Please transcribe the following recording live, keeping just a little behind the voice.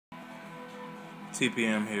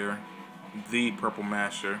TPM here, the Purple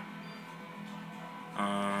Master.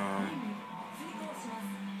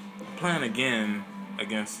 Playing again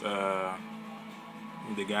against the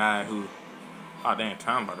guy who, oh dang,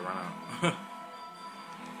 time about to run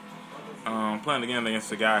out. Playing again against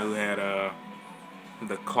the guy who had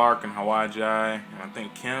the Clark and Hawaii Jai, and I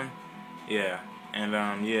think Kim, yeah, and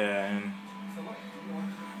yeah, and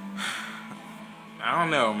I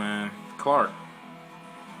don't know, man. Clark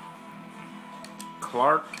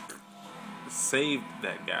saved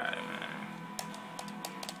that guy, man.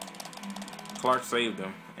 Clark saved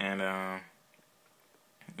him, and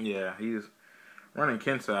yeah, he's running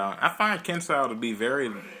Kensou. I find Kensou to be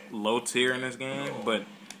very low tier in this game, but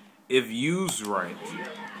if used right,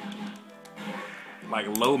 like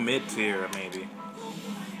low mid tier maybe.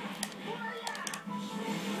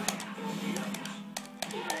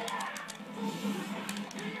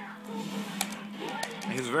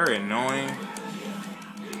 He's very annoying.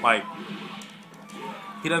 Like,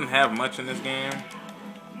 he doesn't have much in this game.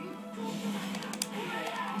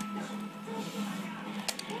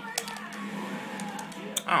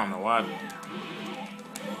 I don't know why.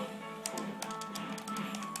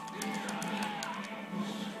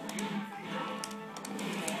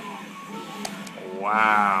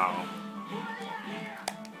 Wow.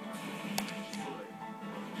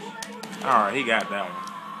 Alright, he got that one.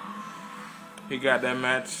 He got that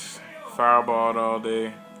match, fireballed all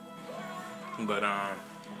day. But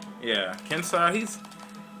yeah, Kensou,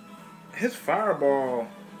 his fireball,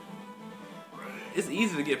 it's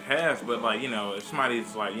easy to get past, but like, you know, if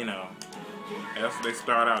somebody's like, you know, that's what they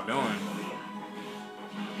start out doing.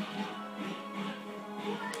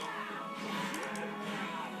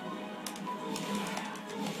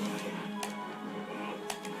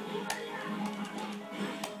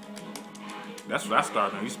 That's what I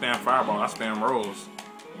start doing. You spam fireball, I spam rolls.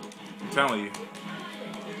 I'm telling you.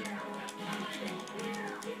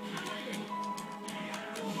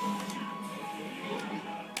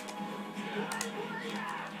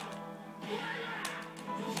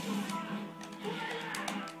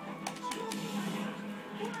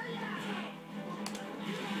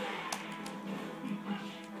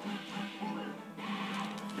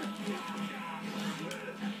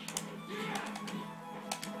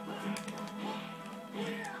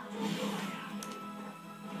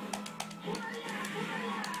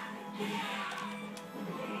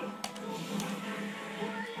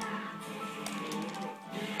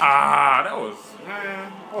 Ah, that was,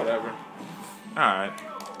 whatever. Alright.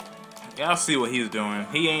 Y'all see what he's doing.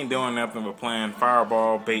 He ain't doing nothing but playing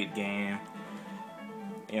fireball bait game.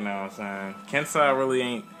 You know what I'm saying? Kensou really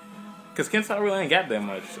ain't, because Kensou really ain't got that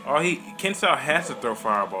much. Kensou has to throw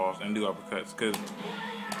fireballs and do uppercuts, because,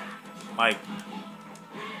 like,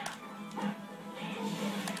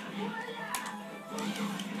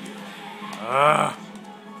 I'm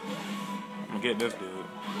gonna get this dude.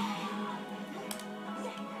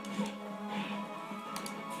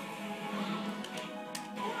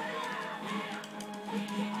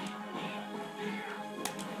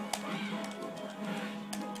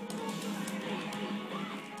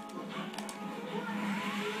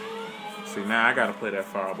 See, now I gotta play that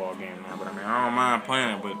fireball game now, but I mean, I don't mind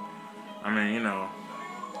playing it, but I mean, you know,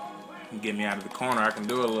 get me out of the corner, I can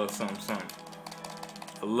do a little something, something.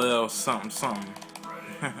 A little something, something.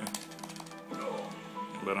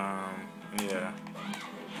 But, yeah.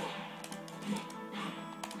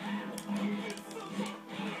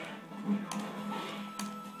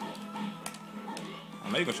 I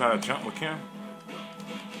know you can try to jump with Kim.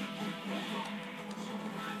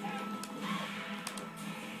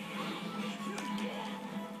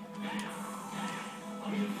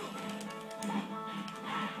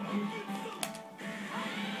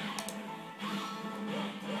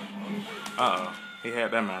 Uh-oh, he had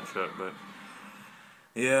that matchup, but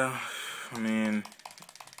yeah, I mean,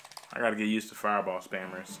 I gotta get used to fireball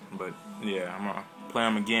spammers, but yeah, I'm gonna play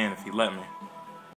him again if he let me.